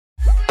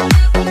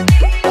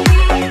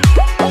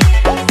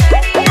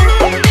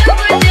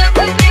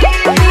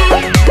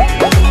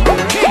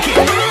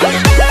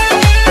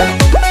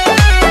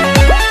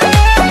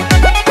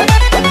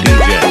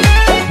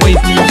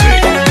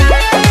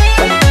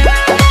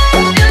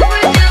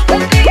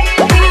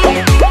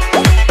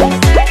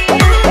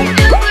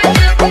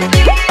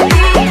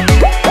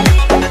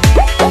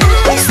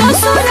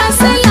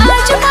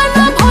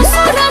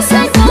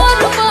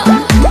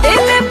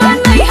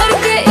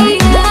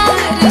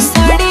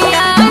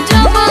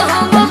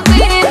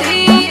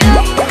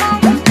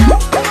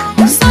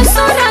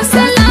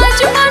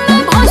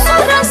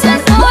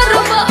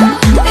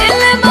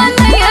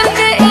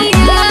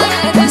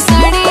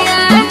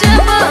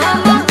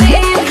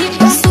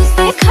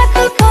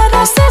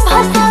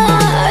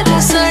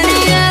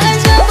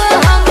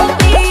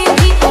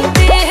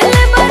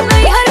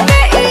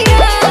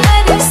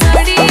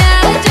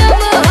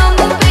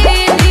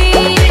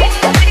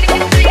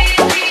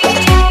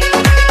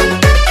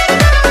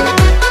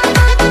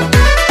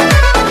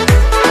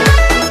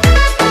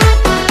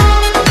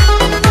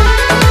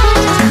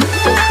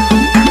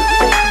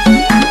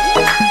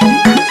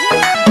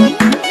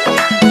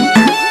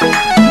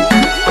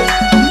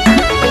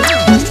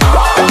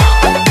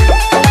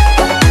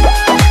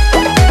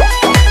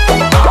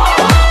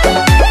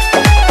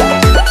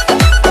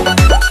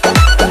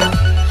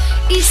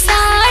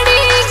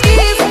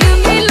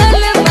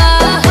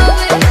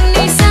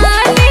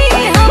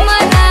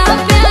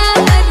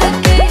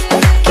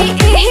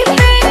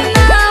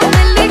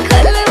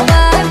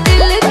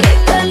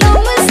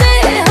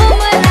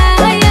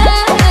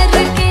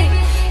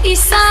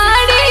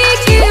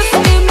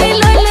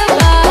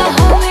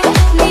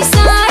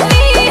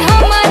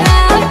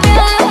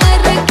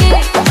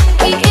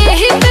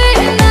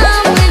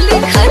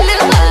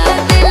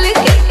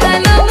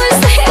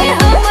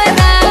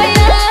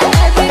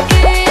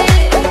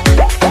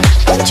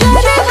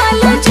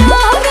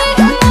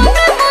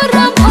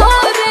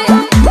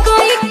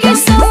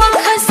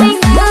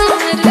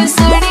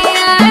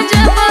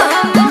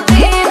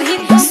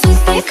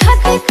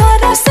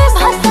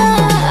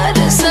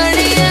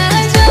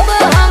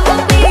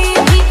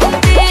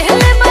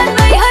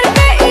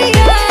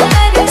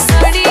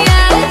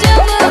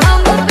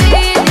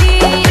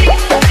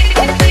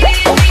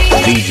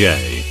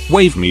DJ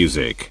Wave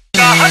Music.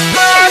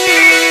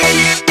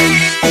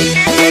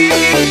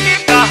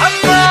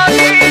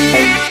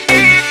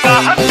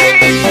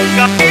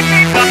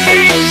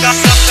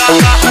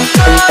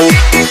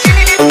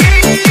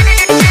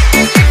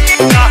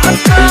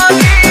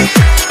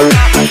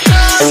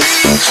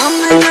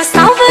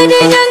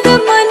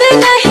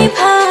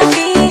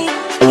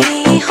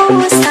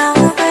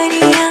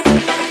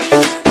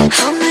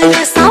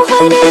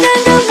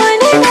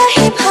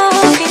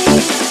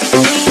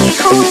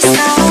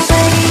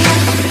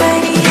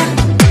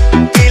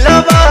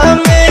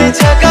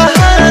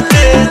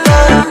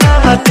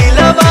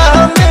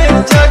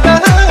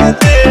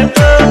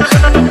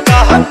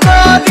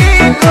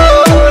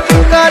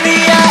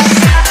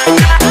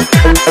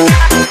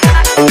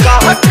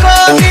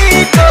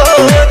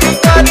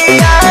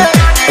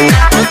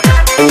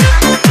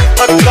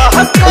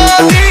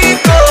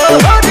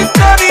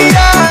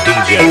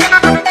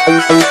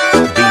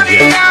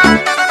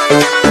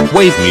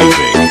 Wave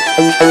music.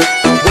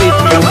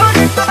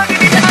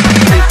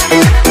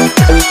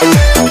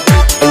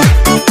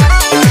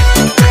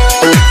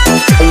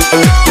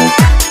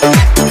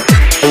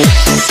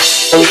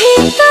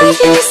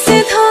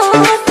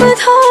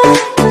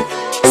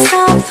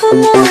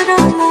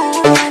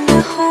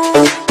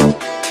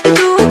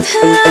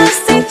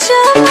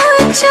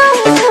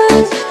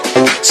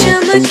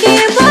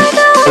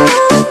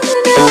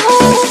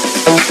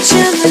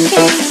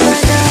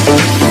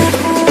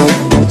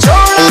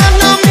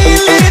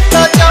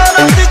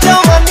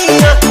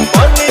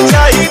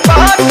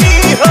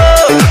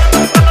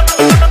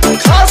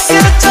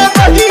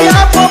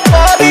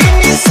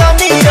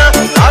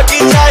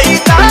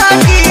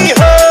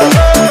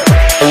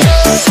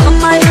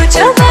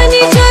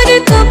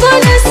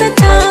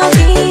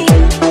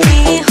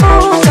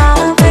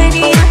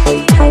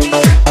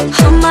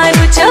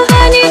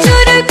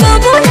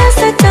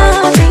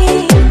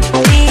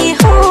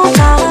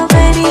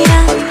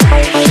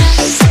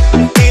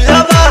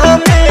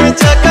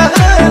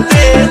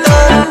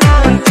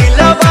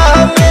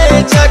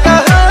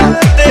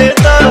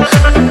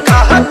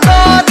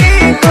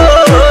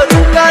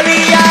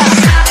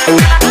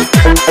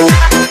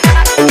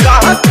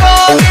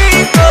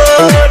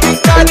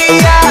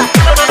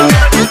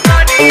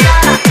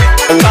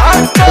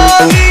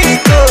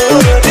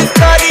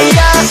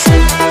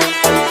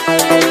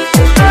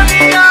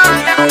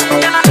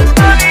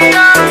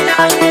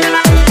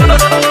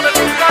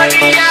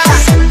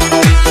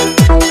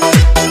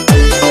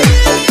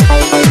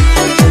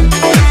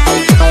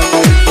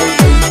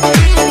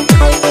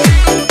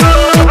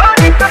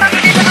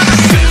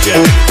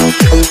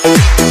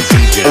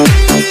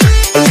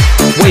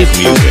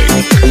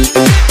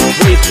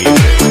 Wave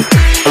music.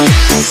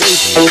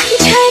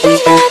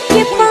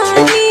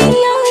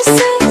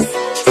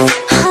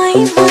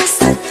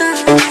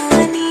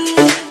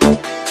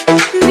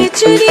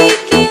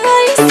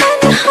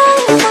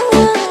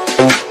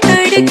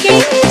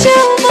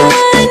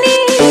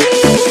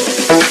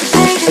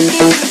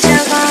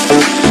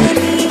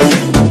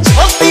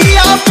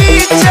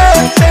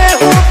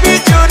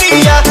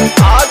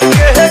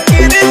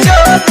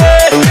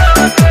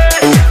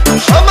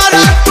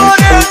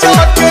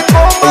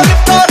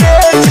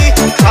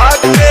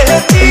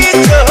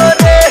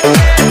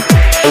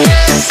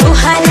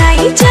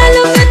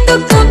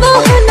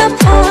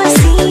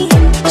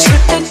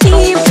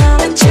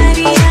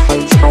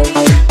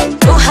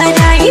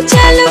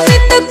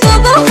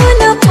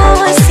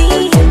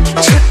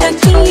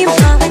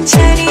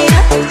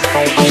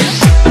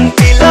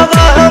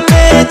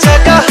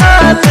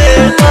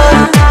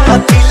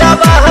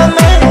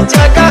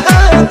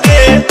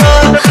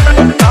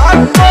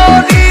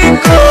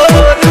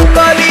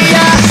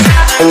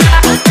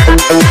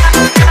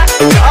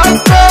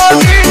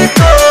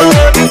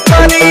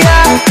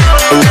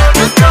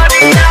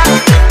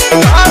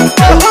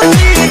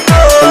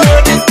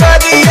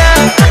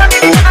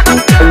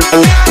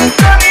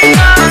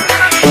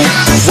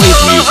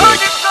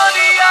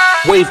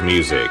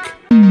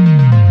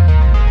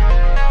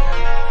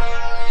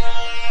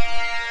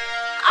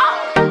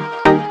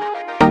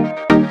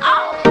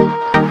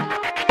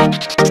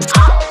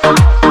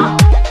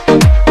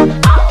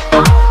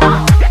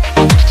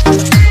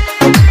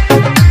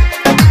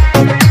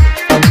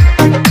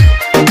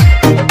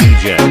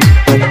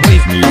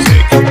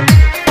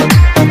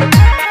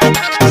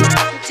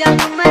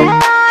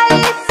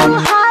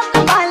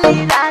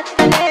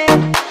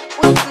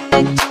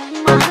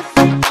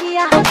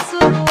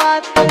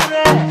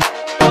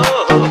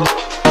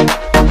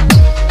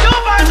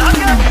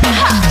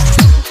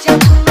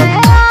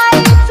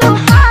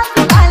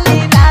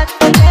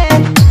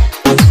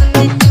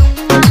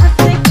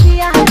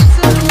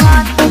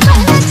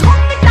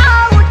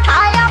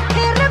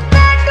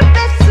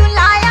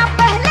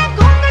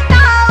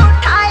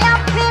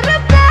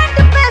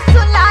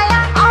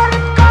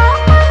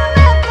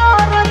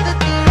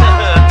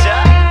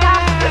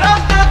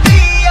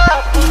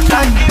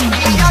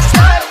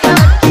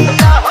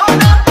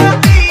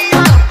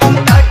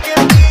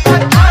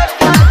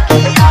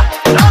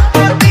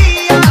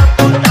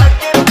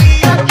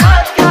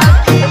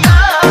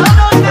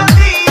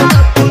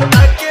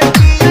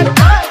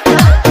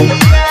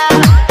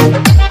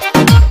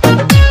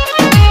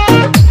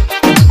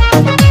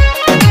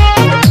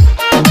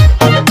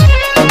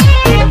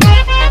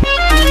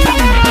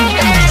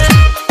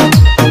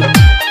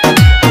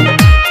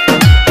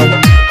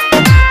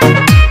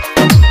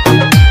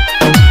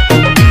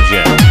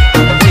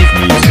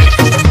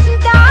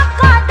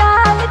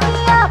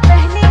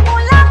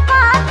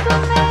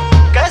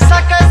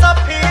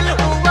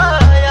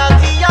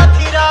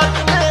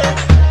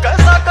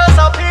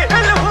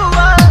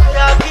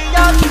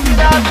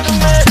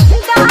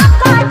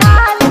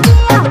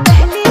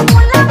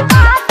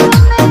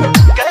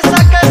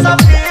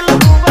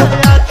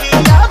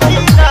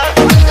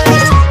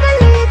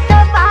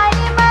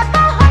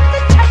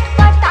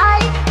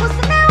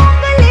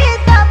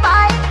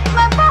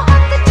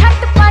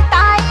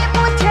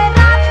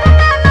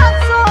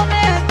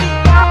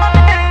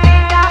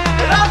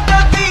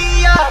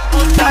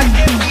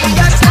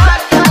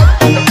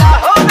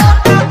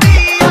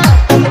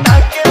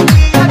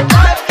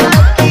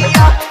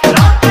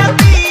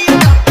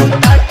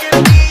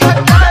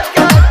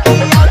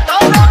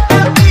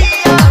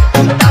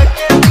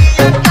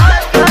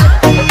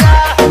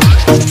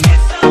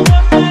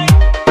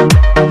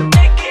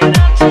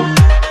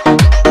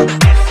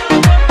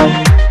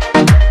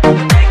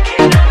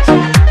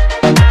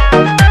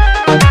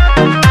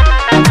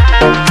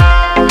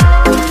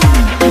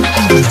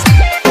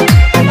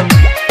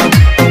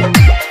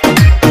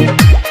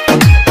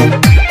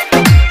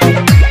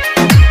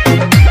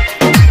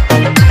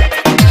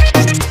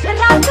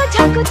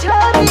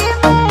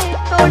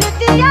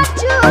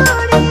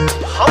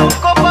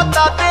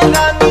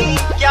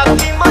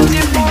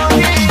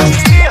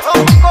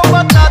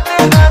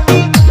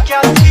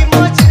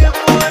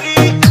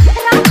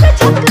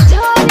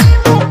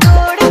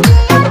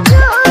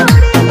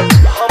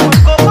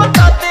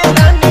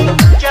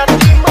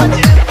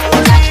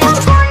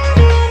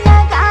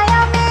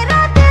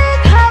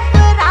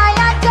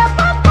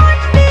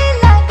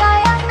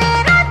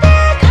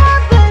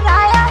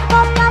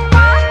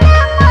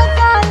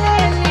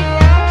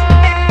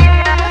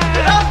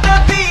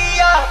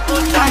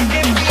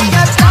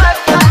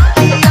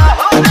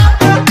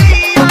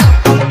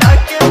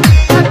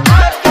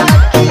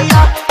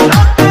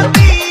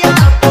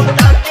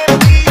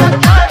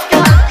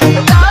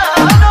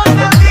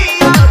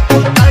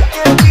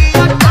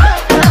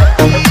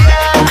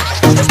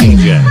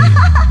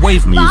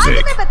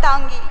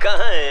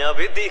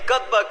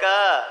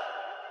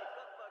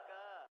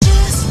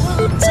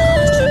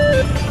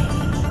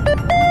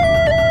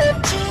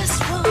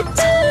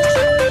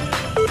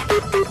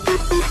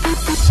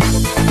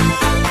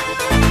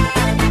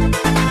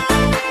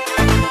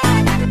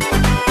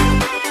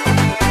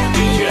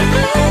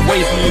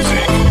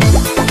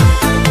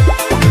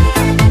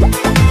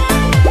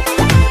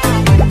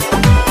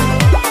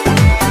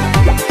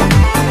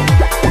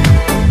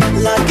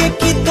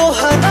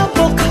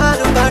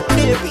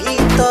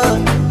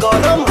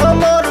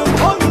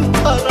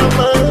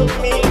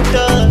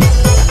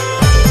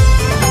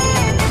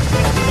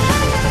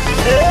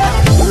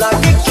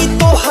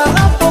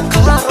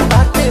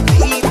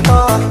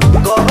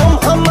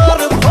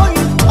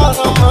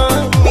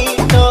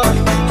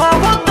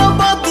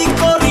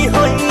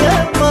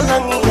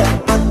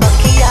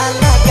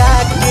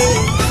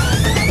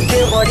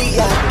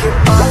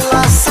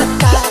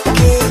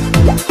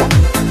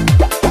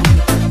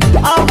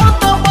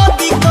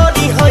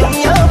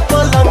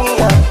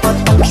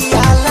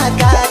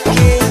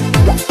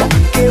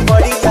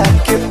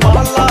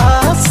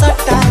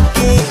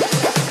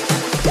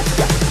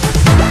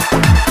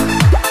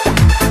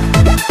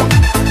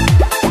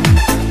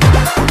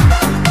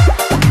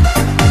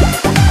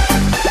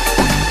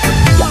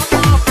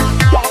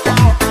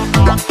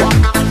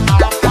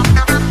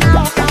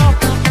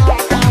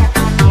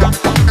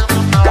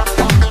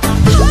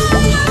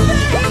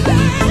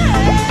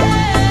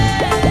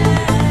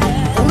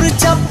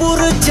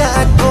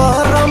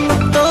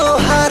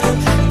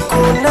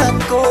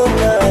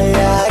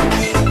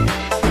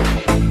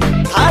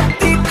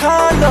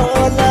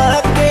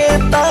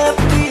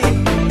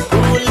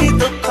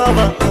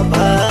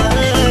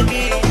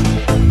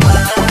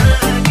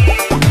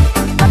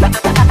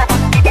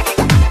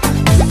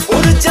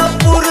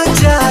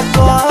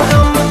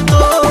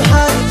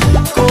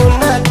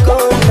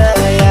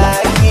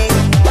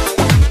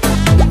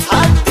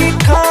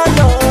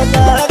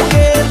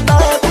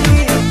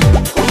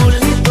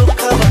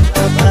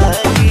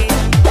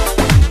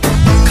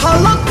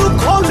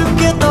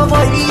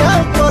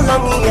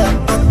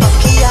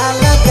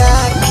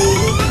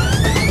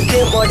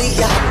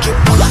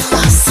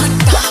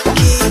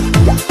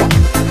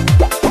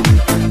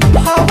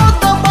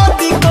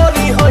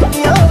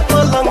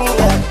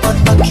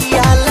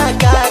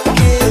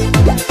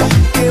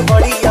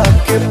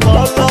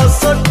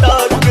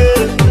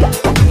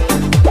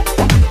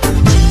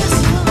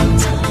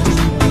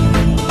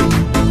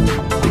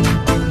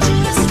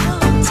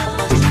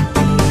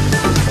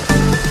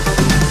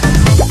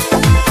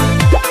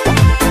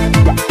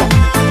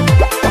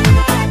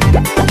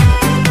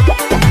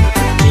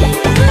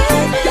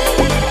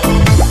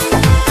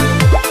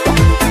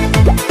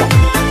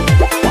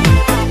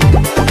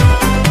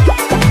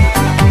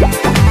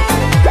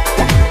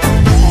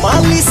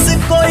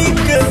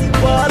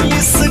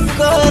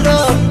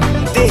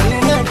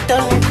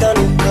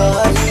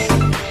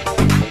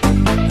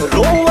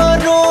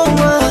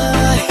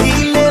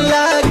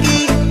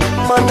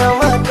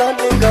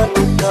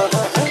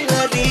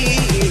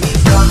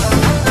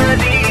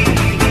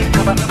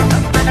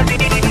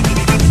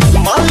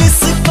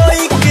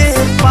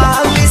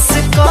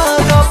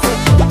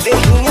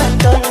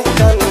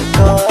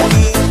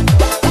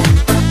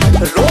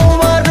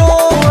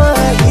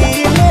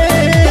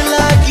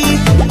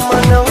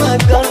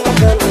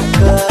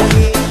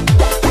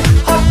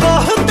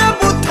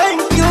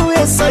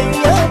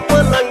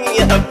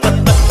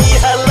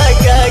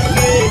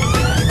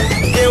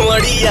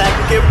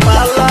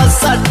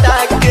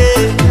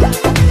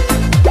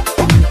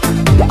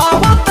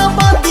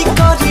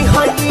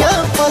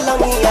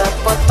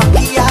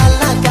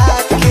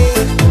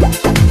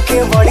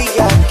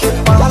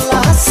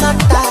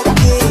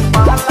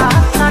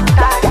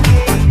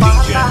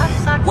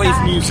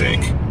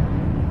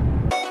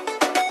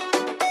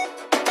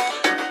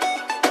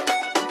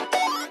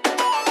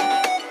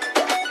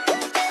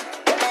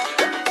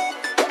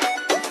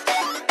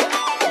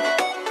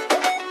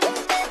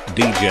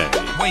 DJ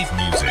Wave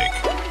Music.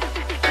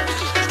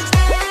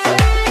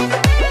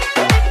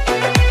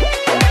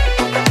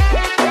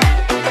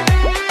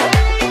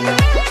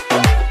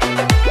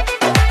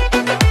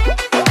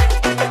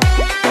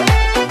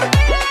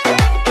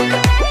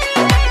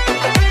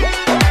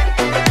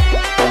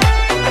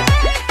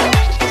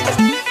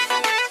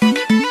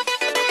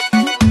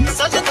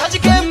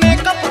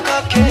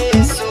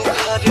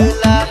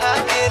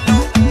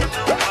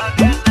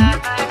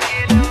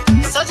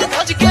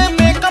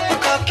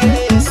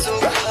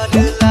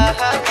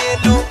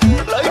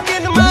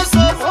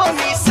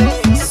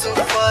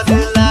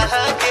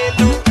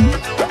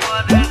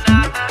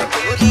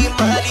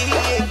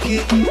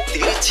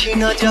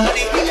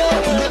 नजरिया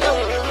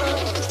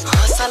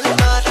हासिल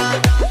करा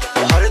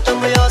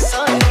हरदम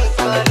आसानी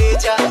करे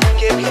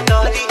जाके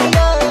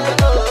भीतरिया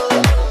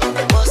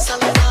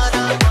मसल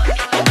करा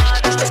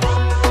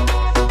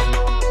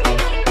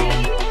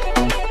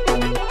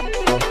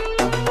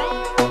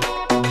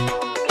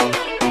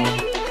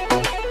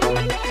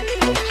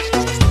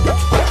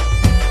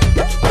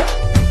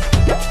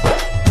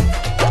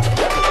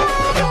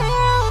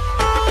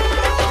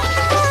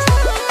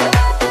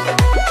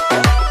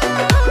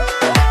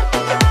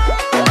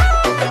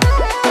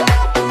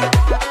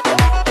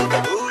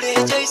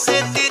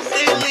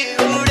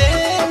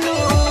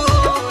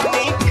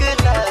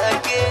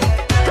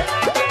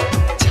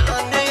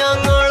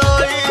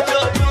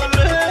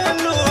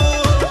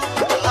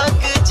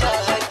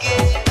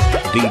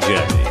DJ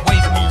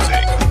Wave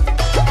Music.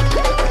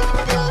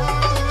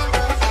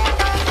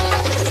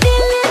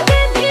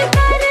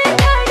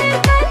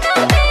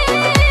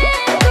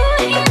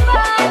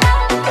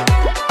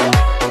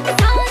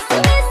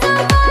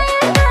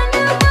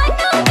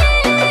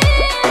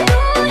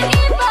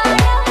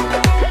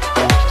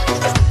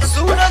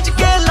 सूरज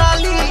के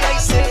लाली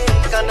ऐसे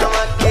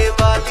कनवा के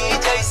बाली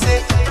जैसे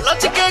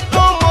लचके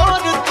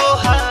कोमर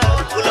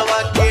तोहार फुलवा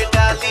के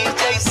डाली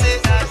जैसे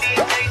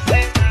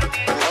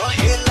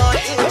लहे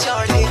लहे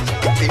चढ़े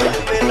दिल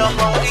में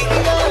लहरी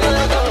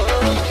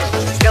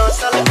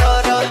हासिल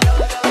करा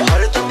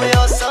हरदम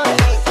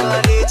आसानी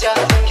करे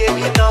जाके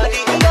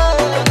भीतरिया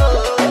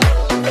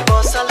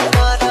मसल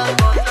करा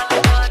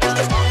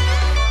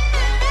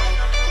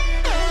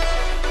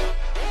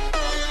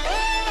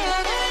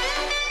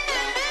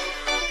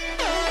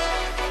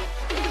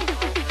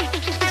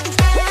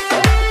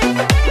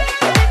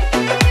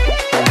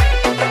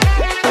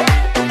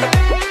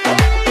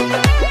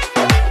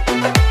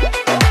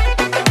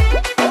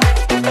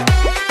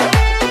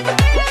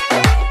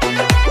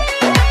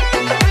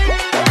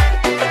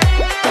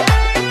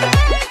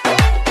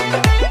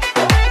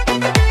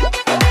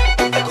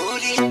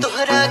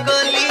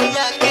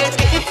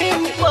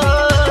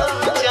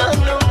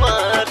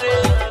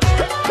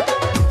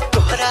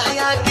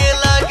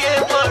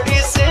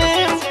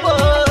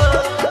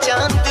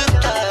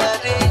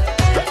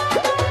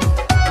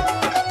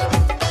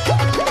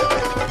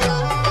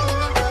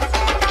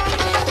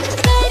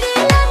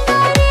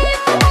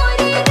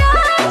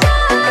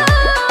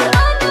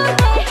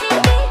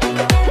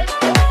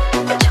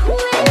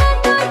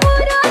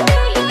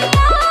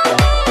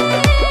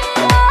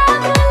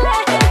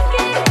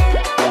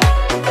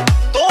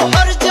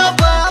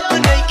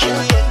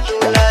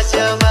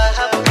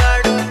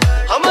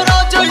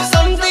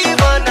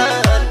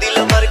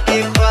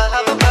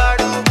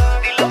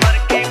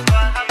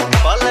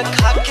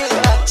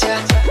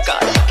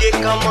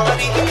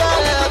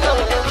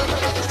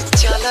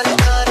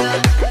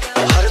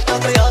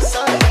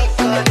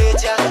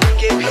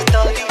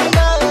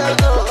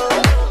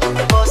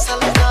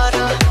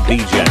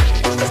DJ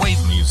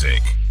Wave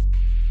Music.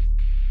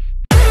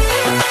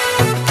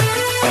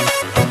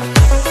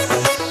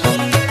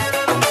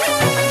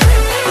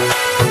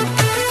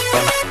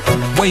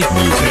 Wave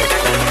Music.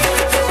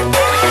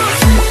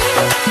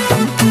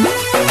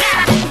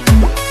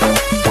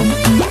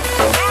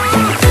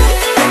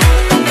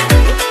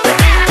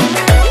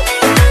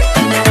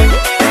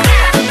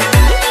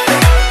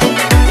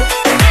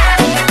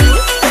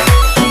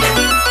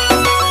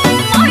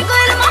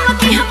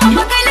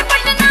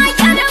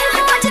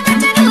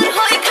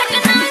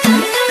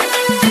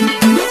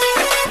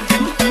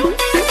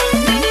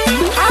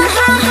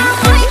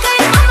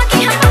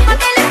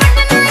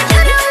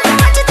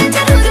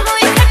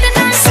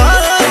 सा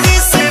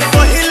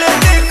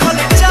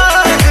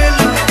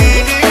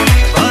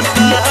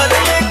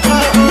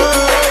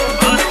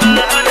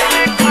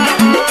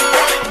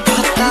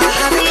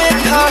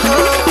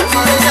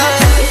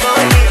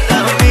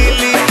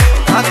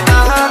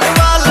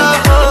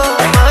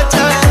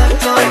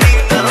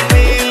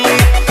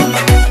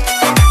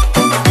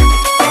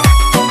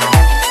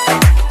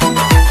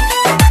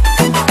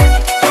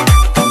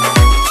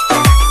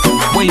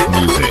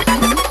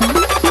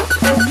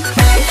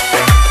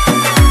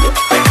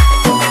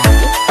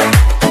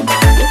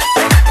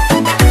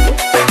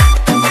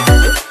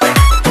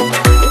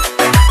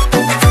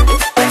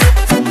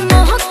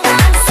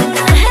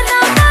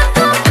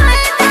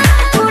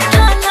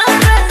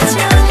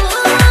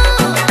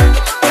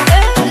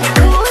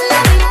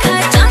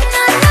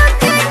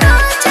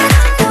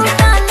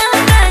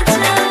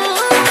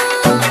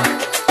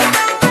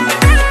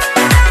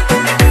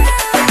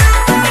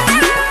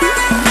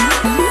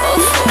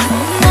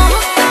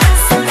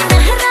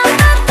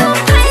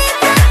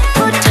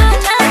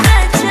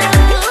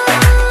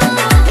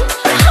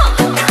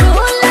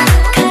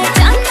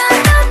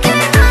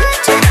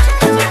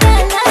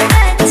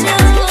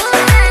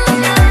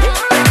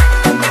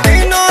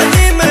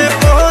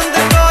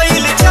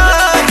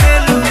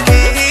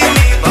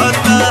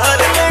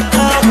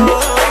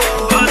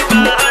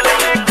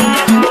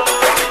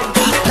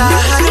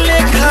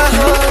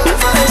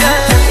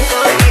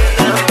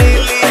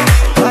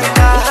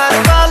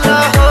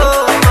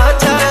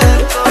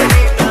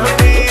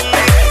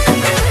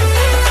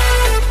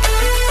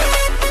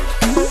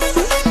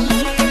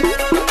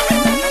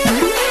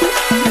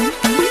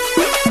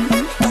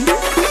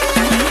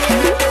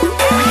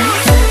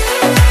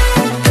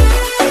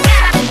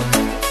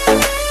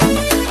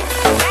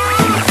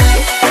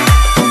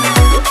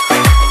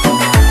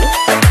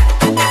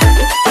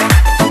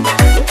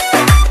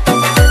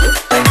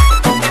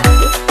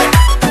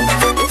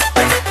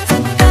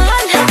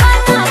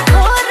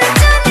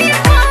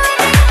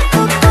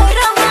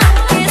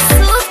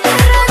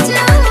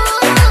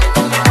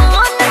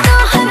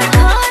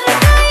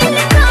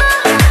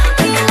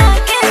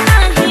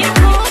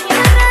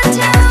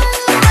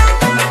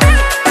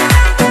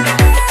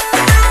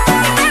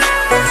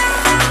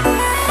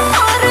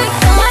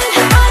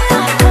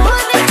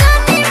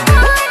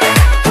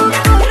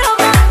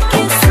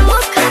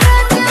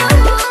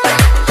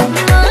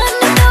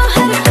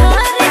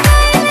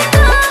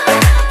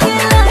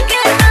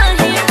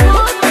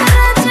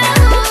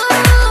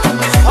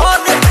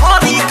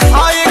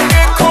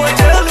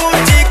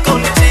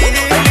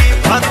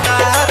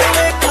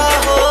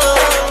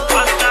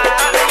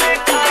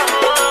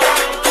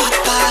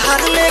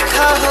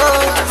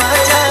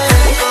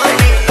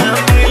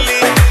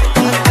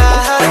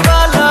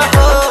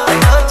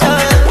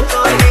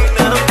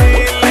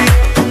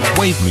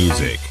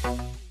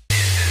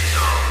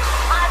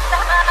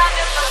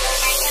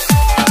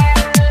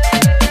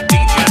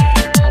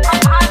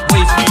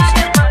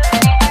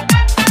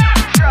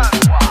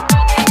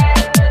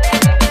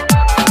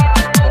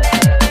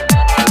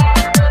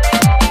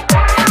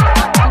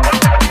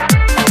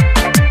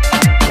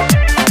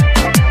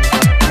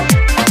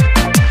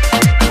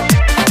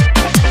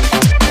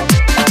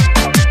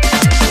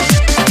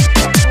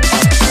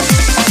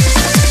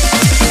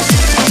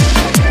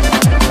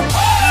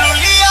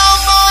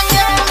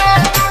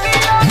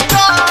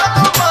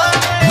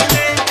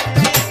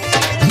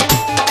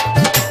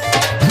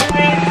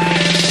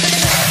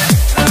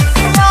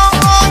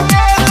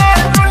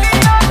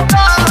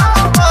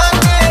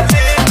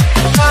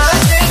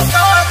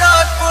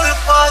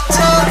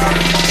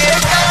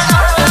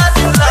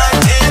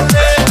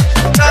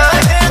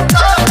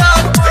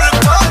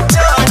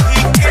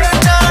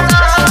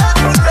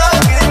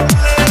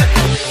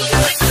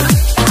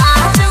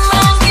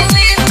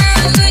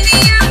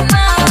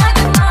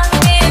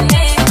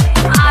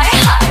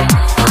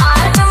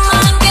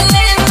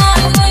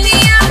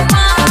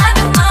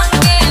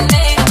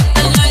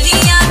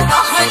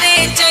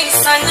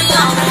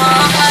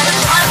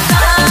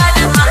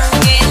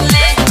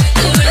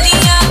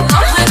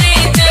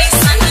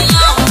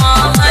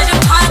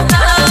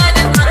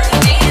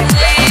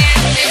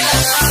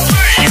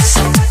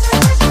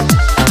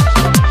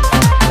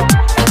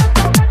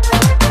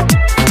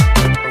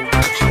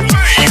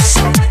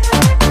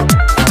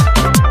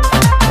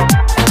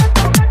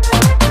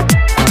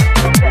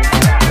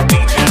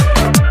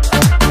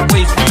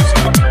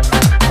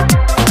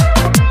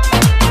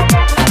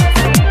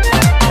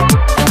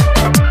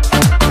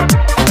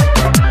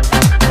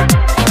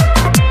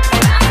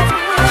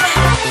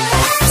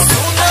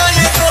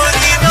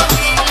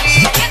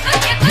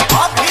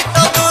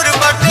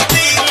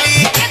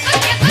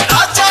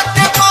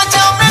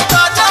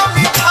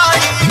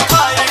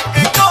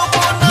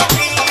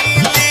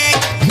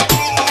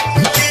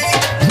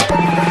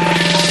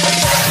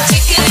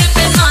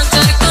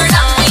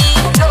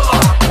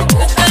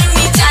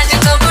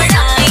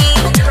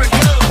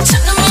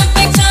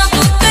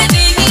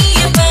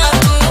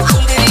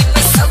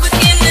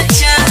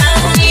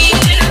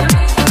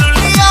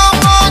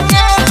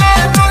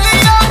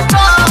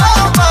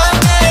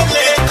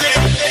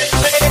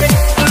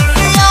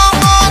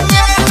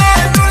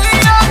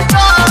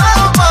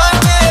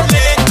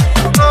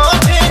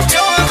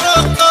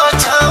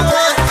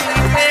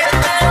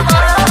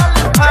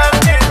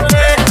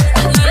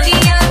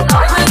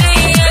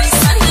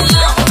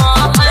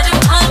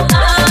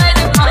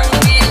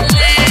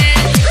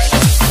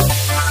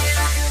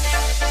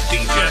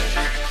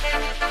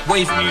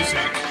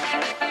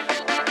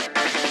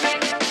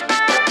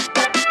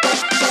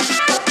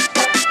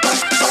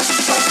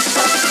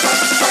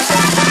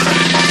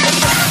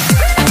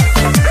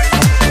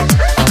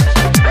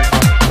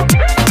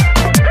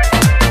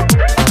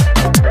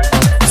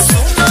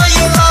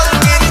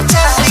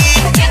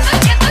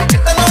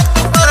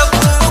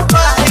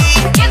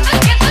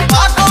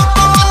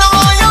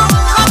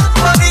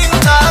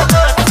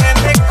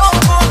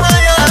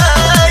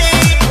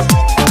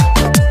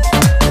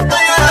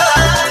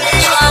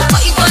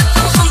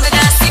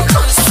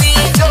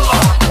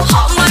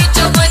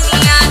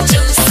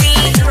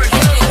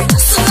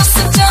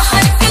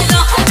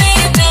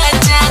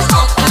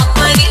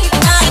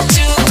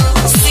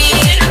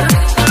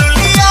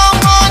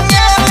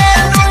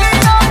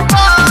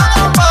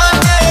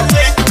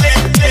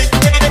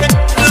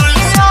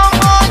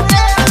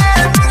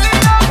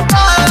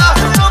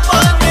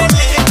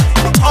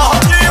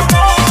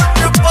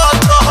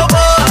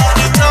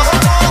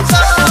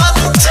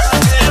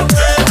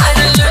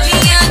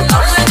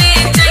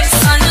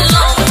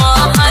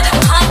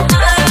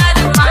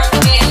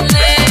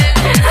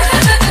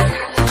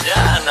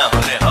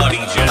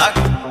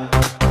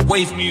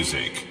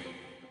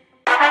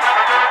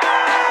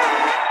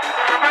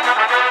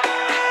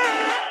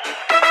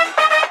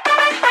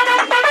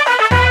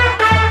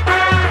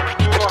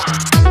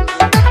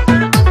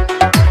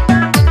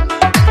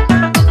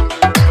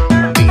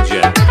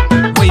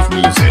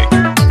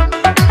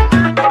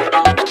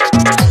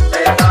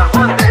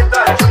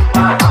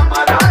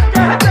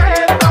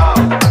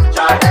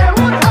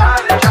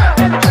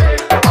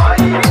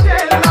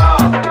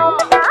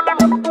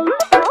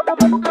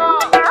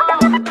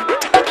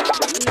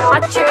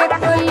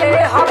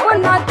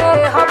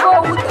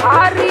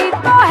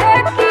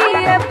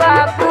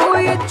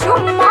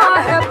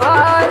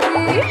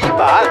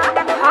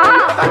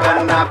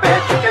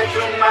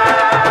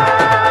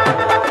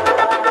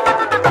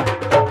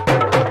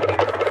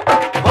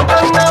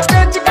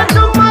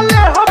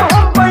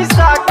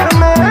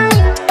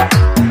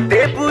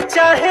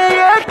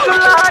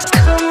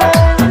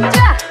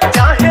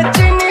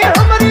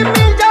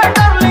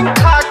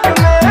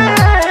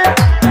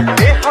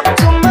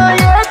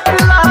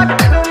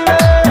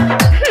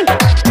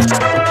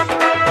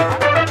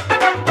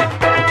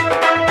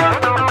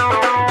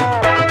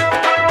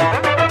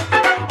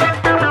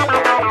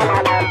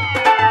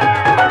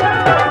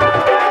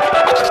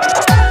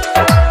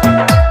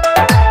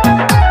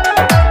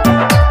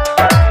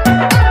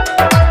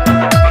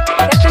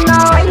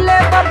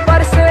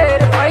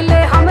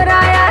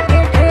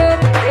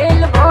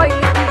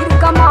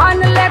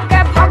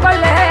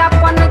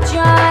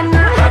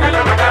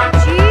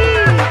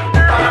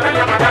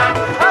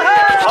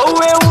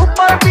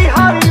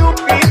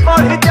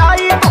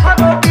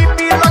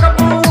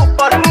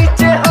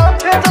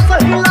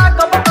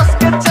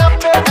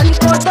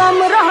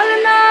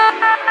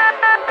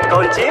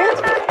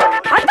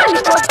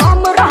तो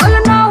दम रहल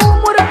ना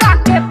मुर्गा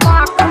के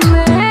पाक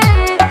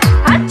में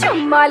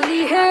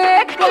चुम्माली है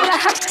एक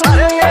लाख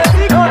अरे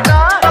ये घोटा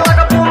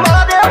लगा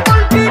तुम्हारे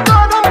पलटी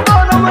गरम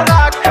गरम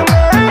राख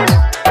में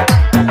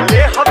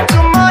ले हम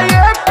चुम्मा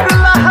 1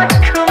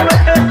 लाख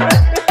में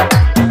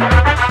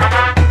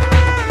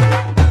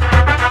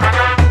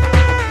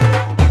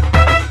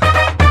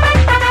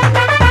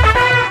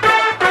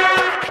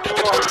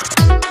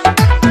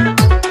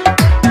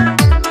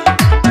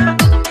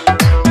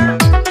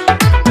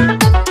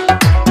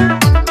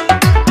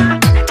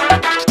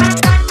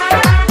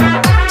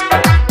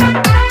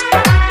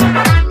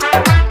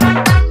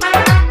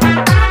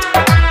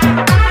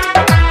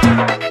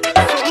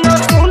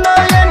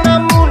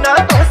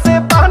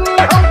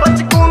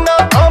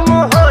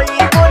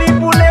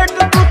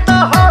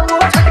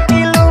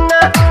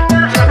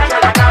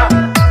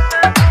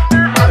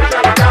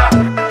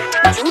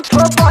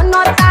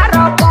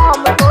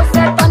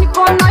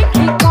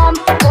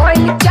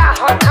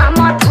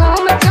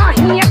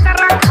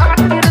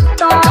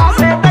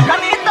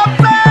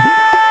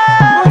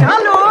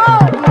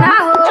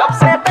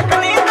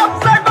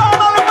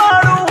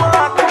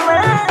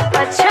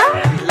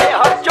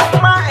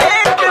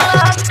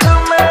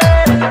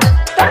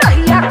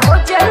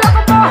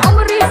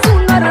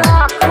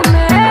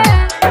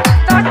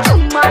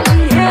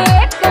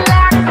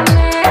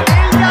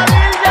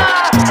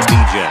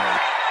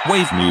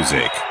Wave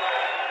music.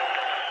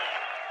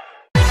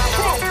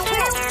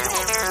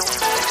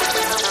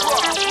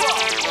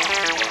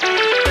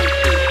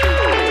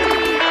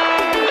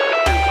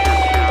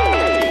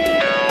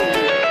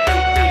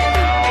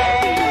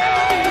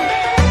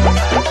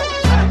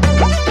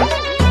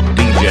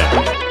 DJ.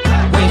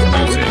 Wave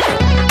music.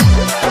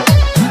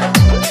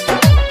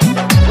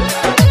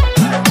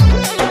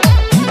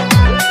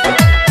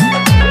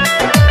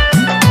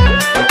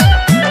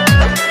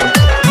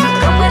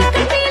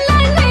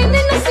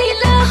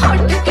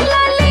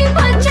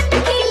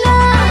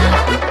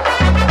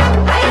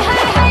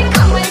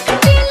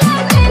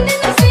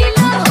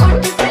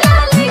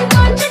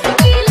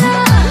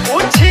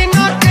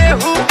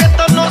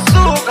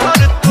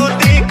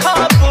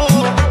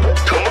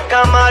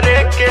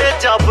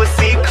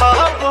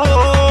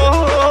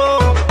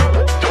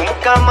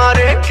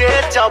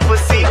 जब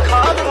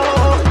सीखाबो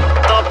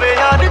तबे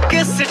यार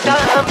किस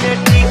टाइम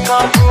में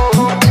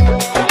टिकाबो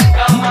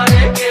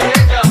कमरे के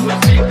जब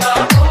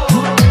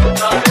सीखाबो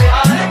तबे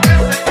यार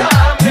किस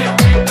टाइम में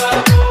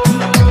टिकाबो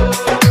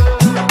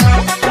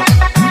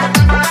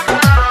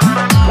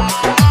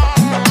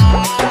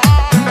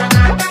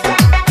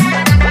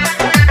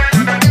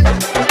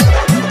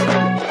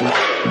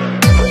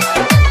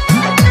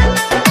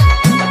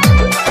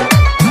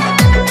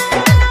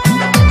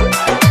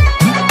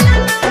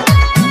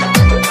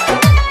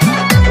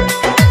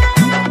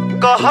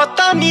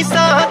कहता नी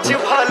साच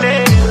भले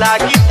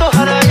लागी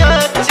तोहरा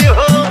नाच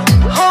हो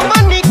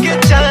हमनी के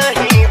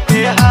चाही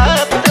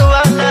बेहात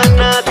वाला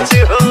नाच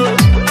हो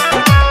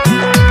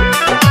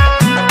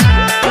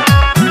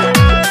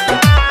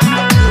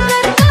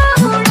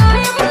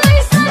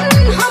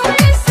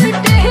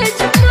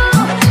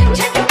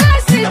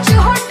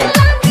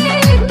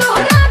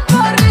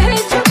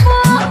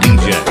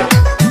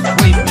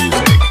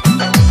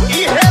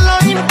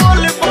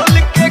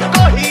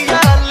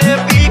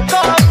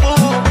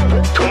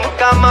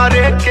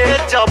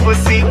जब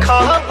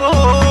सीखाबो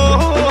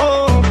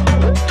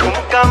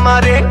ठुमका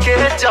मारे के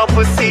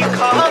जब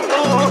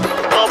सीखाबो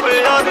तब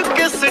यार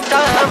किस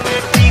टाइम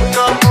में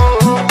टिकाबो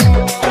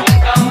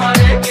ठुमका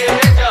मारे के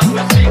जब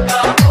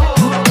सीखाबो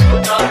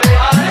तब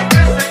यार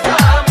किस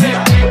टाइम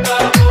में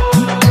टिकाबो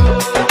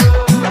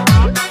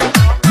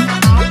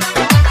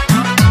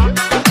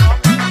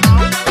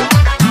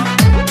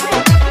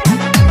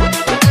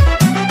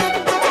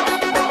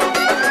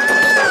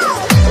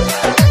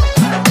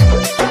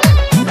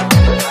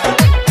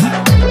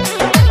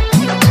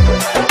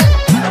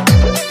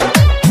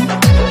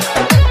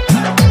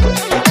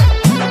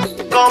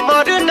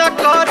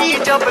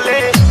जबले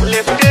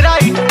लेफ्ट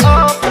राइट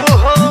अप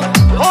हो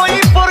होई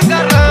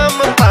प्रोग्राम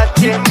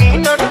 5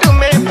 मिनट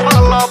में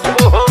फॉलोअप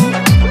हो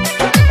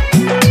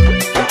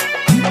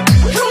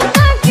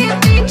ठुमका के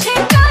पीछे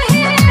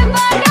काहे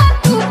बड़ा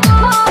तू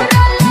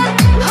पड़ल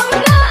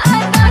हमरा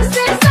आदा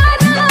से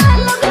सारा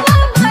लगवा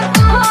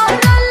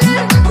बतौरल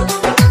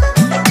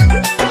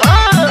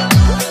हां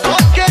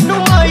ओके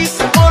नुमाइश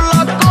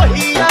बोला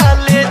कहिया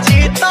ले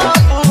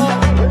जीताबू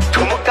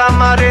ठुमका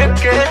मारे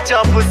के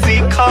जब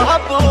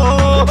सीखाबू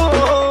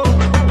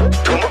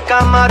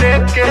मारे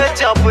के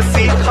जब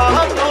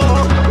सीखाबो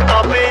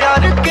तब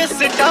यार किस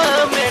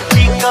टाइम में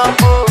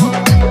टिकाबो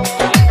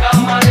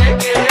मारे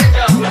के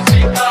जब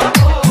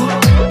सीखाबो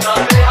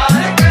तब यार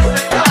किस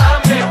टाइम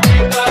में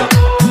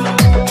टिकाबो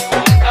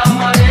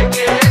मारे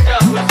के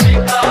जब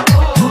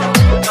सीखाबो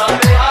तब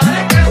यार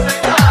किस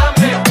टाइम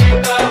में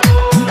टिकाबो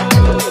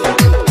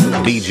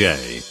DJ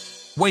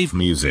Wave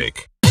music.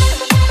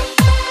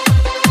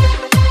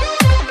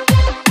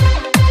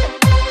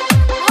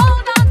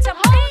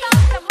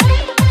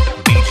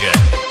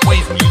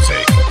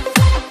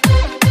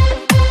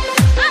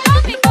 I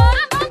love it, girl.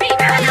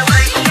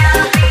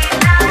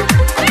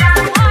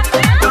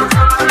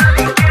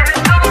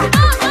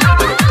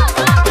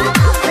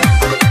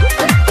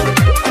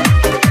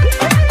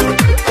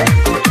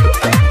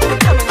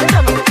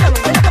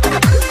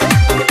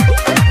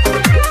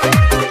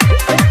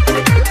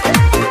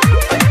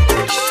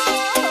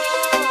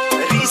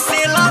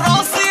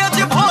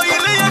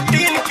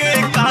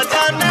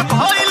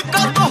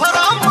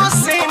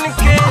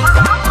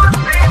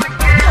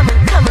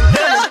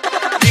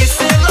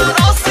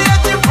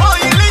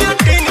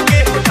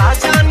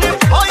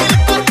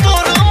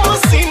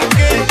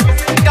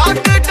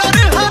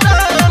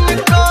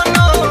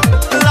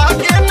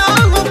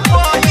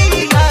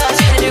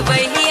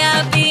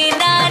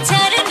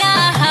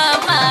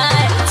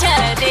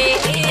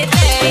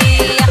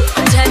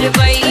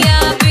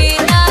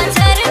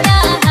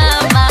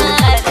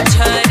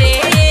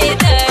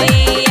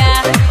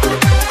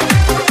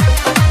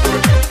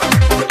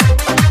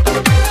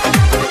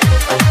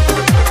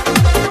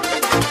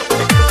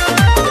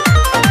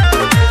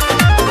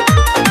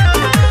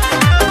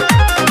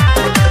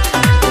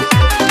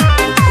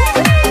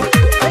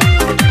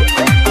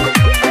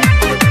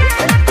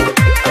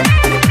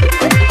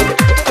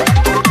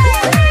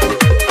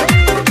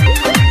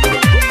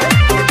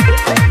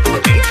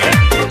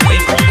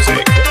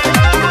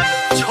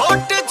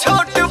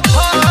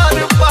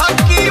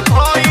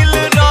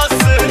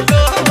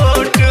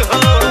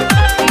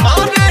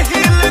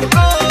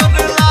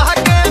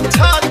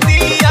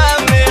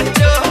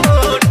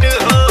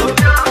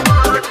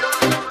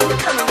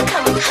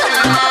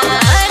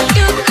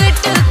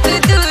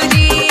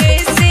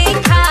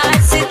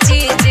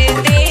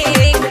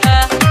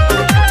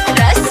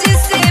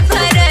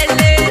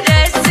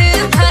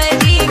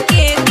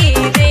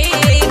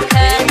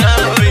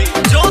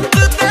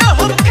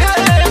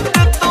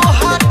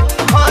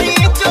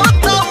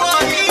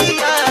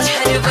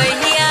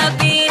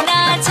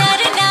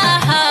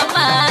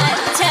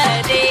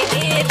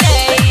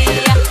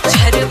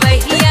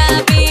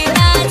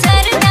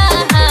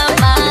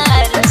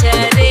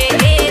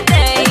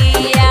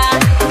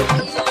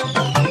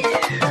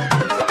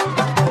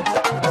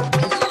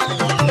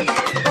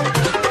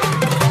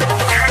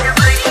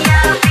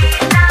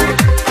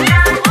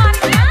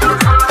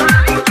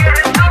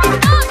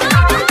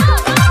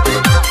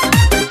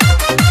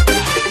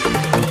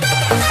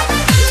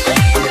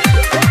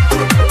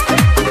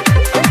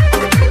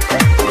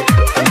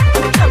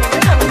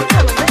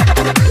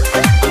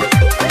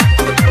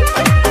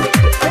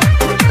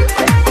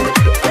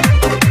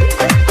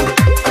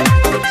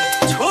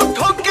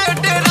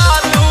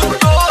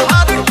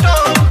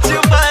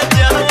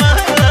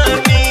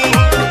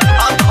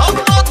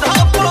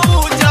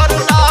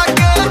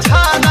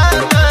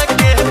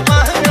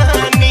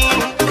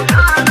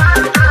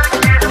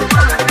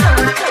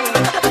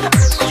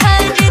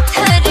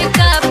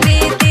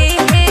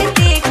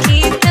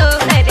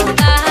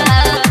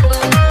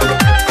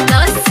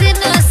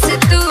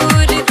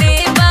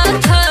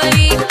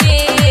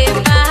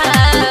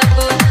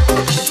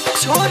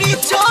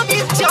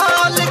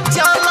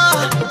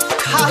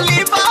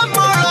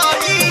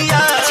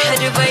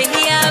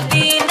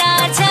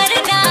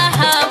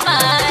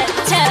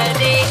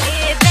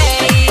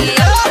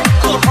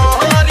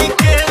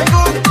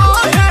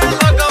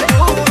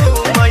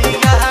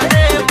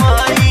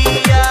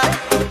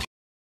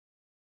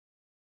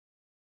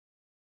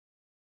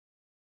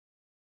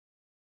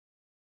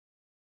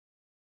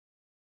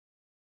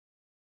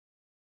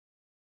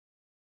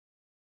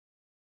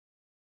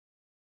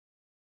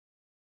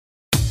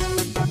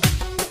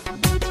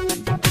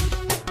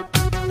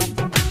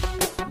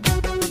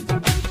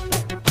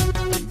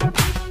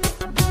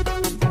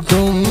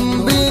 तुम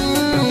बिन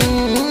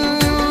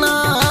ना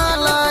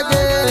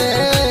लगे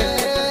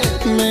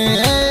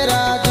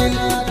मेरा दिल,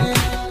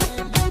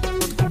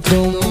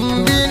 तुम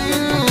बिन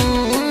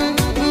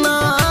ना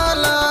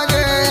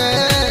लगे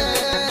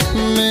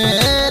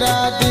मेरा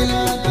दिल।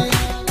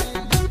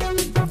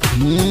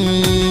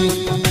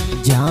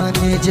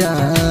 जाने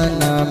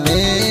जाना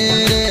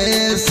मेरे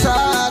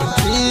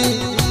साथी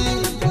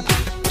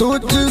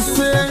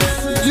तुझसे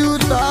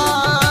जुदा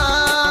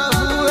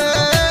हुए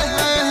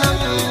हैं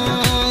हम।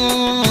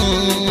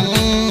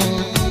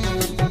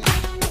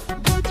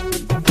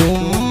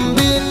 तुम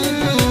बिन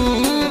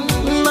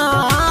ना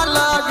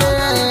लगे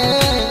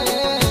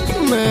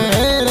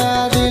मेरा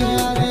दिल,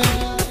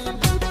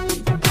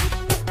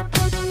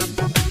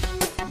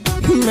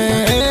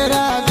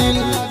 मेरा दिल।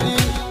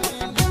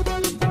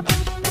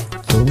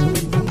 तुम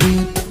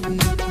बिन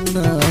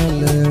ना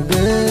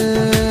लगे,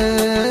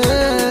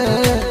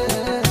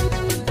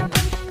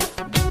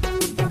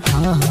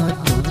 हाँ हाँ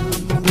तुम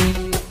बिन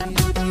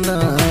ना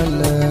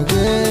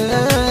लगे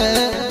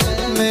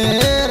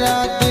मेरा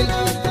दिल,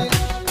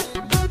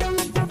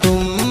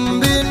 तुम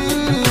बिन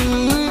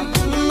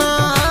ना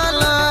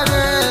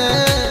लगे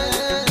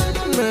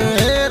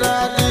मेरा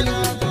दिल,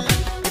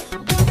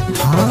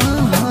 हाँ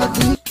हाँ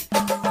दिल।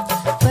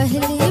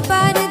 पहली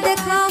बार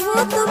देखा हूँ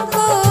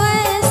तुमको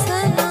ऐसा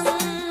सनम,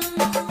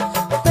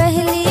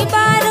 पहली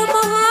बार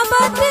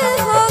मोहब्बत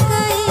हो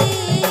गई।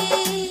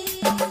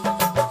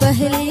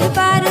 पहली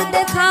बार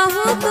देखा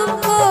हूँ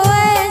तुमको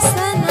ऐसा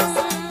सनम,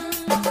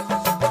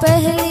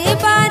 पहली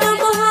बार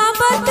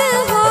मोहब्बत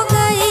हो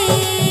गई।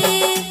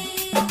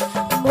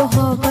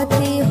 मोहब्बत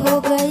हो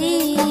गई,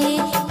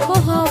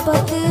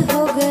 मोहब्बत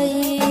हो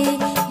गई,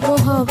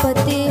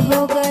 मोहब्बत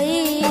हो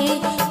गई,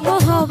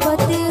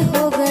 मोहब्बत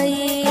हो गई।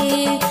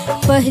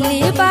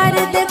 पहली बार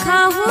देखा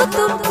हूँ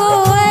तुमको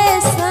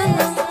ऐसा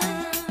सनम,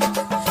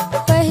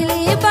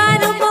 पहली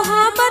बार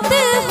मोहब्बत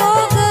हो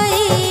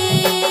गई।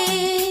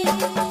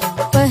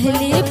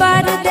 पहली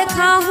बार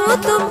देखा हूँ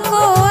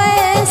तुमको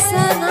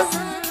ऐसा सनम,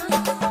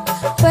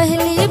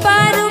 पहली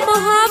बार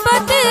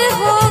मोहब्बत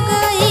हो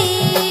गई।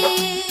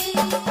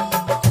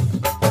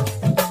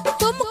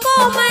 तुमको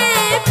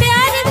मैं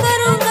प्यार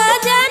करूँगा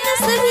जान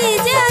से भी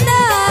ज्यादा,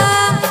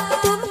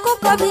 तुमको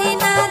कभी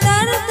ना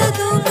दर्द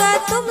दूंगा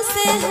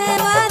तुमसे है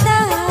वादा।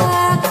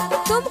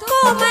 तुमको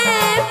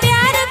मैं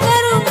प्यार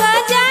करूँगा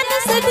जान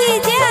से भी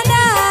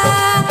ज्यादा,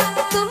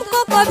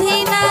 तुमको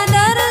कभी ना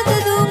दर्द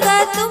दूंगा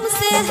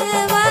तुमसे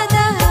है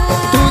वादा।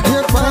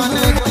 तुझे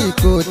पाने की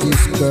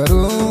कोशिश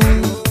करूं,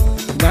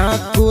 ना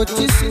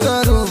कोशिश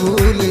करूं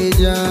भूल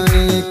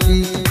जाने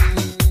की,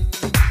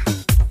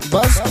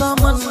 बस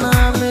तमन्ना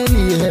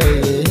मेरी है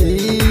यही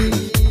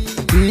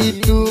कि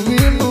तू भी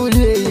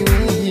मुझे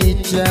यूं ही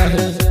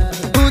चाहे।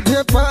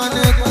 तुझे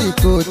पाने की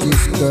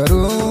कोशिश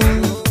करूं,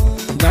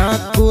 ना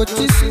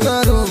कोशिश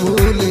करूं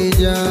भूल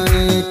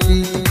जाने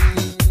की,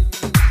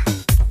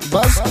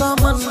 बस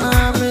तमन्ना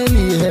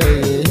मेरी है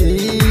यही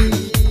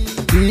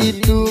कि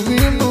तू भी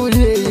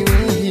मुझे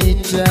यूं ही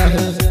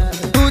चाहे।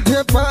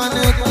 तुझे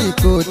पाने की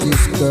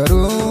कोशिश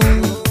करूं,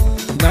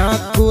 ना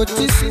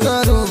कोशिश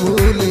करूं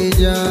भूल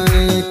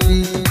जाने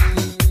की,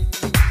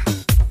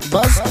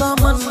 बस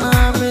तमन्ना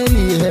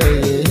मेरी है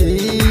यही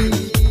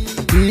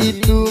कि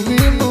तू भी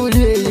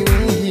मुझे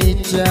यूं ही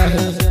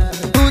चाहे।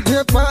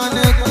 तुझे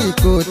पाने की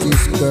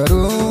कोशिश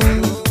करूं,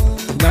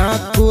 ना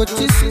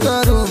कोशिश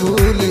करूं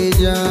भूल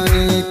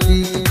जाने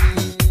की,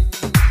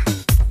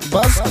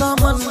 बस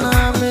तमन्ना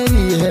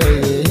मेरी है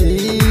यही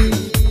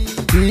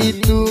कि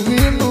तू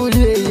भी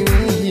मुझे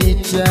यूं ही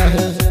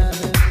चाहे।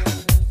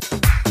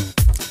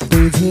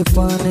 तुझे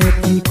पाने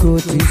की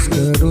कोशिश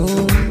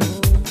करूं,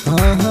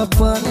 हाँ हाँ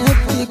पाने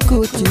की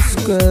कोशिश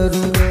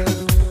करूं,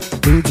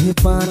 तुझे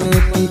पाने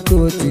की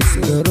कोशिश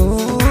करूं,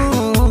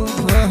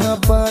 हाँ हाँ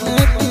पाने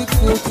की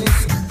कोशिश।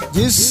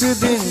 जिस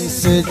दिन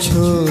से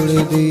छोड़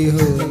दी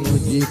हो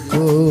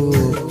मुझको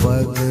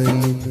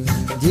पगली,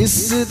 जिस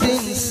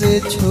दिन से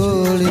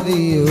छोड़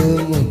दी हो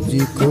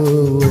मुझको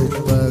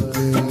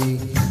पगली,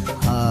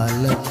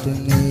 हालत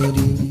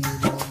मेरी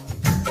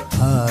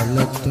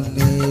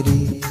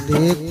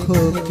देखो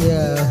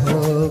क्या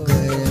हो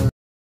गया।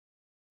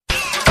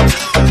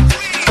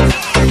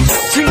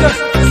 सिंगर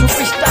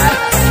सुपरस्टार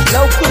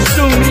लव कुछ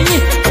Dungri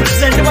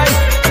present by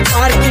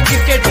RK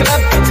cricket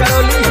club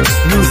Karauli.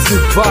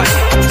 Music by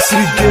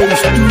Sridev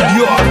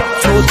Studio,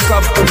 Chota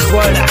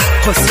Bada,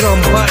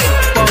 Pasram by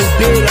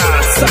Paudera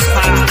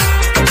Saha.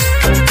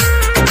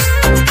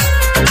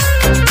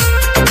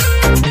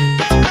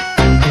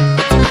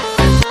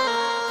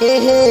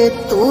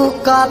 तू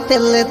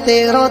कातिल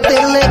तेरो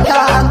दिल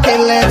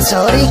कातिल,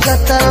 छोरी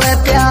कत्ल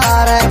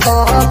प्यार को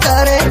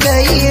कर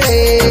गई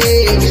रे।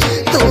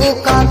 तू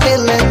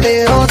कातिल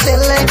तेरो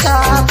दिल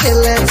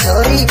कातिल,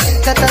 छोरी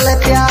कत्ल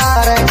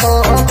प्यार को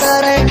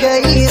कर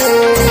गई रे।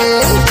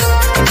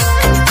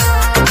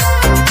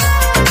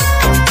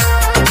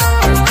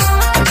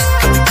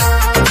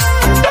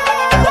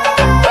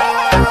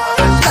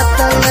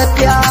 कत्ल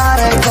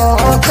प्यार को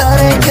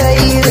कर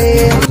गई रे।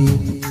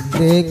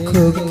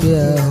 देखो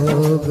क्या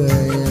हो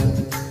गया,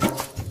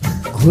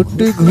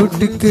 घुट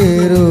घुट के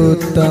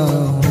रोता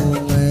हूँ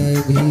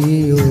मैं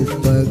भी ओ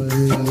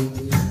पगली,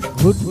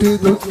 घुट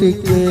घुट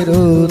के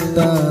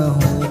रोता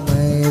हूँ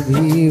मैं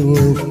भी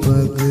वो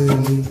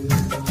पगली।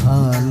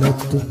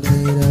 हालत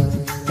मेरा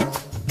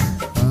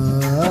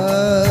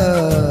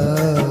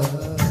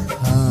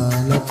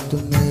हालत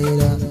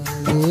मेरा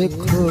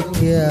देखो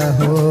क्या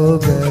हो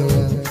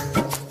गया,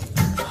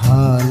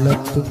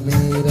 हालत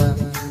मेरा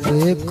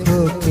देखो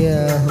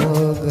क्या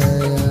हो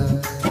गया।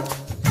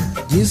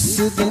 जिस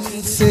दिन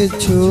से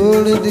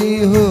छोड़ दी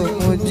हो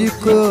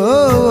मुझको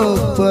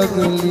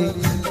पगली,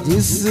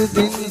 जिस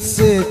दिन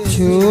से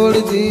छोड़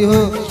दी हो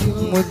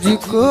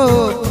मुझको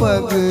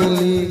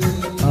पगली।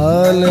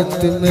 हालत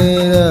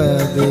मेरा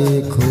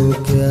देखो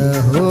क्या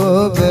हो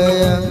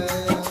गया,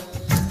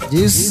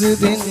 जिस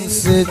दिन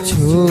से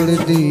छोड़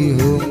दी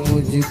हो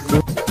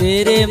मुझको।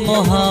 तेरे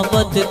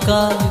मोहब्बत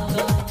का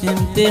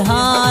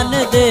इम्तिहान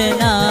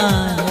देना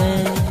है,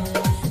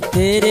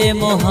 तेरे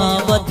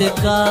मोहब्बत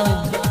का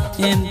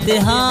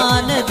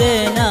इम्तिहान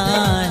देना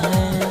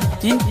है,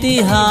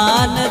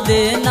 इम्तिहान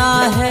देना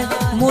है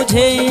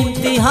मुझे,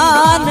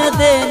 इम्तिहान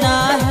देना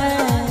है।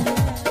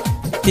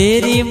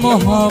 तेरी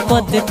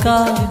मोहब्बत का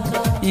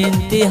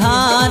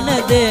इम्तिहान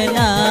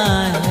देना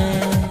है,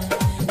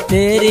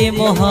 तेरी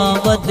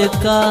मोहब्बत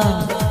का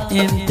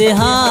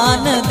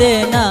इम्तिहान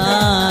देना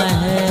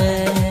है।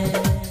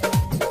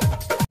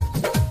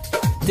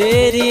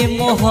 तेरी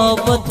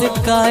मोहब्बत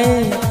का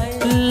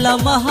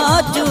लम्हा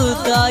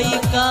जुदाई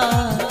का,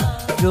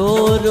 रो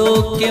रो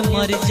के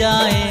मर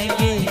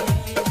जाएंगे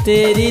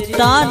तेरी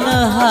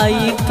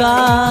तानहाई का।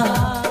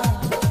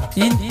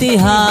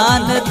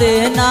 इम्तिहान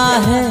देना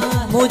है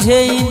मुझे,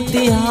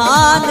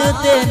 इम्तिहान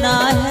देना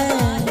है,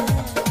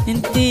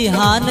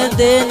 इम्तिहान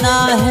देना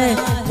है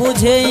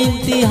मुझे,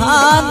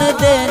 इम्तिहान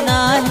देना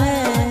है।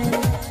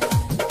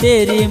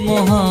 तेरी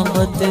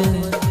मोहब्बत,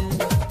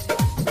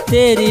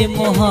 तेरी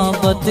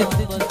मोहब्बत,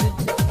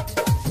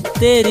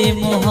 तेरी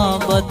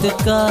मोहब्बत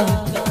का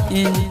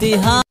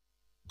इम्तिहान।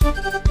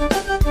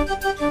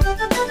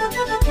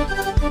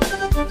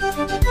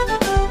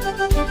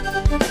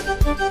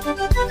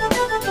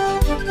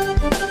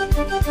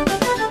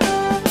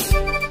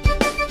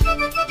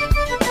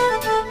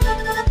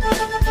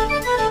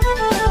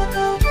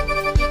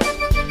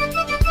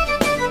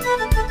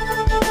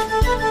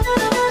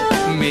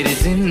 मेरी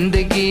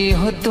जिंदगी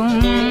हो तुम,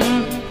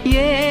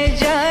 ये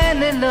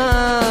जान लो,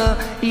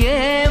 ये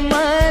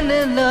मान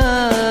लो।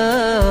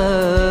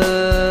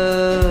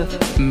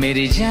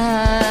 मेरी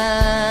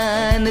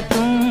जान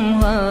तुम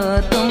हो,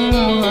 तुम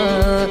हो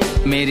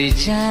मेरी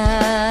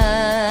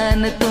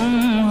जान, तुम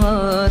हो,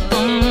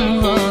 तुम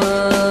हो।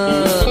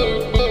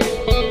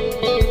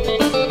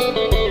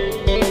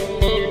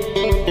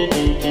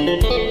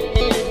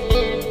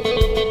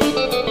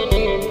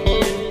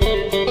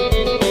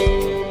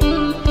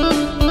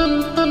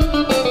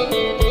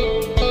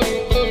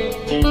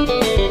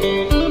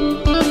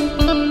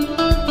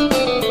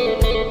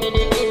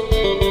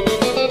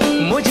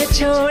 मुझे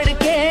छोड़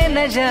के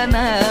न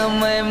जाना,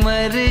 मैं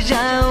मर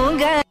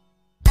जाऊंगा।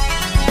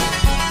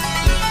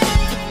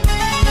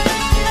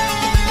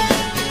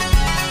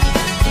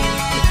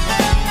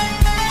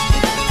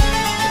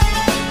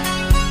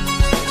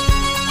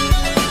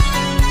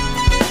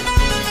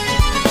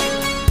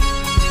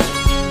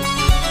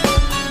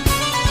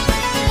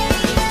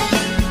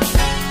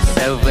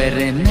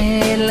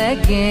 संवरने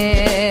लगे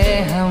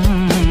हम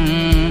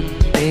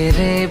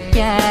तेरे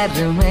प्यार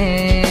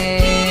में,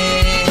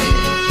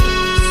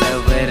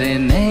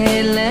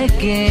 संवरने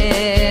लगे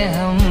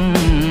हम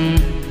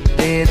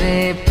तेरे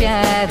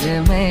प्यार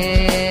में,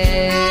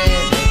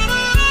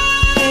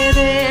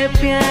 तेरे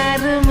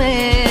प्यार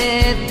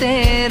में,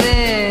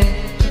 तेरे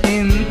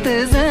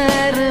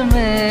इंतजार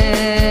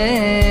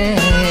में।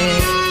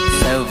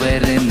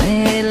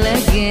 संवरने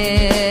लगे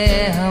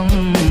हम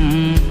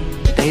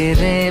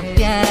तेरे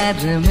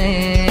प्यार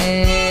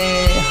में,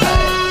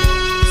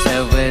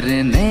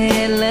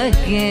 संवरने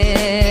लगे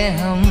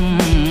हम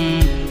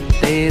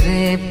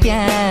तेरे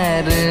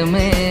प्यार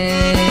में।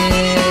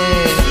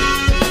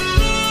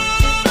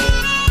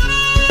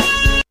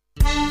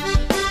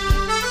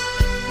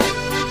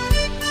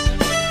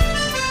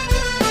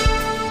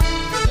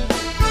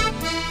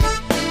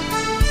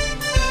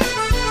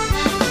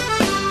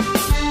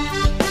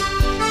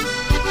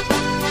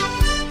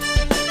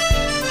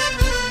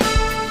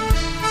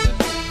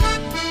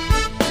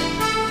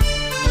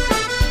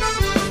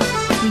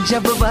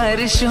 जब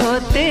बारिश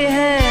होती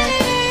है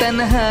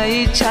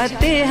तन्हाई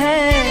छाती है,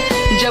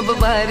 जब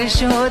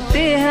बारिश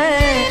होती है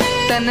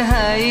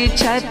तन्हाई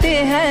छाती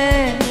है।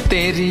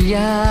 तेरी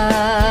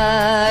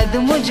याद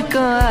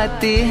मुझको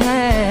आती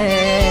है,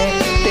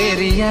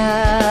 तेरी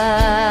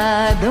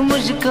याद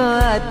मुझको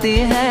आती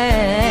है।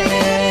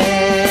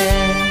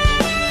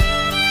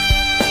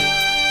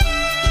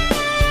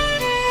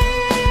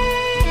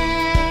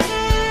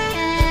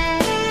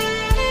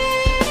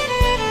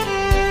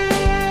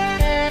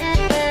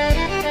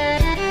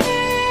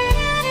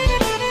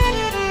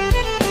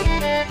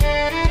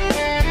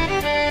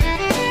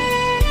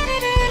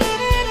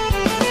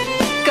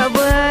 कब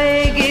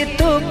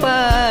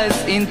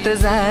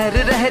इंतजार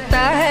रहता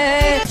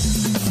है।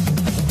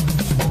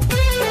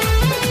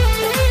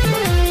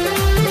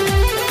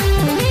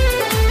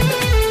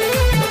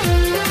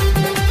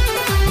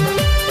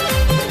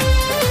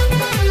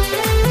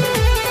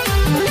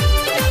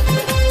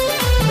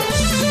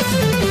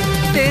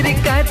 तेरी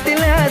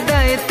कातिल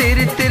अदाएं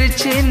तेरी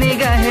तिरछी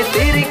निगाहें,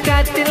 तेरी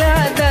कातिल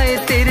अदाएं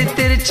तेरी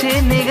तिरछी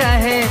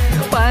निगाहें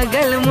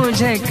पागल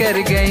मुझे कर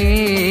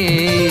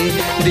गई,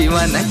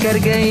 दीवाना कर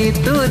गई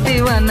तू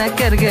दीवाना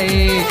कर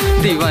गई,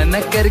 दीवाना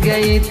कर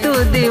गई तू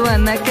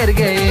दीवाना कर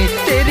गई।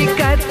 तेरी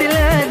कातिल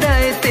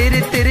अदाएं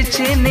तेरी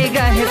तिरछी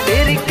निगाहें,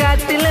 तेरी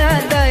कातिल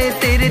अदाएं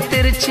तेरी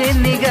तिरछी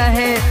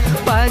निगाहें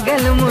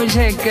पागल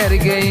मुझे कर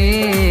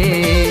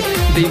गई,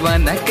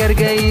 दीवाना कर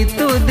गई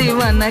तू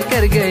दीवाना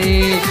कर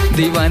गई,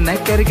 दीवाना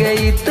कर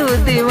गई तू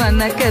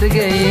दीवाना कर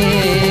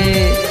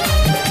गई।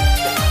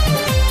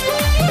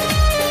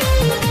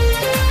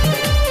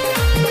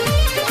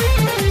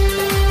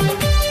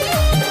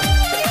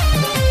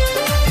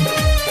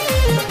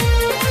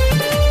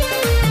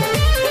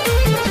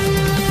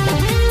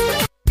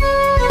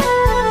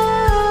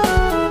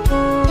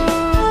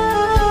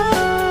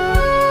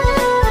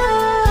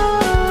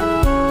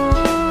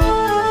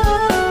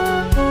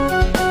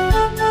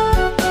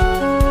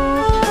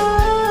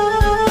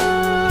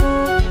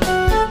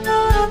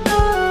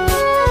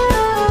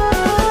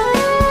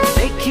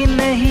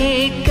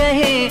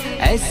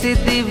 ऐसी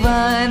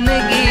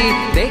दीवानगी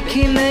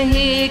देखी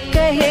नहीं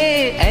कहे,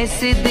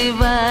 ऐसी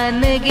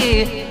दीवानगी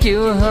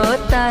क्यों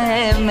होता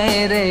है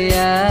मेरे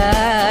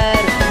यार,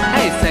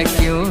 ऐसा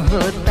क्यों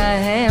होता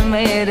है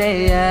मेरे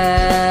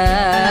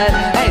यार,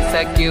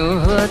 ऐसा क्यों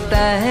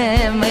होता है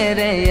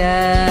मेरे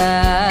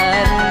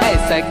यार,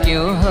 ऐसा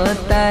क्यों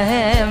होता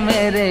है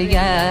मेरे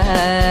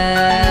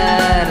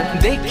यार।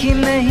 देखी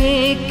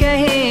नहीं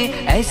कहे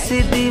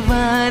ऐसी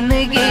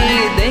दीवानगी,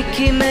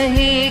 देखी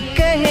नहीं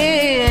कहे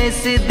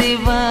ऐसी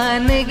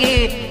दीवानगी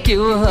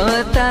क्यों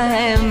होता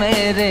है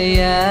मेरे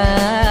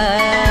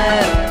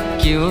यार,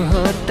 क्यों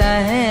होता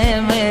है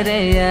मेरे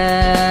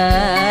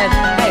यार,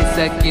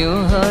 ऐसा क्यों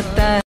होता है।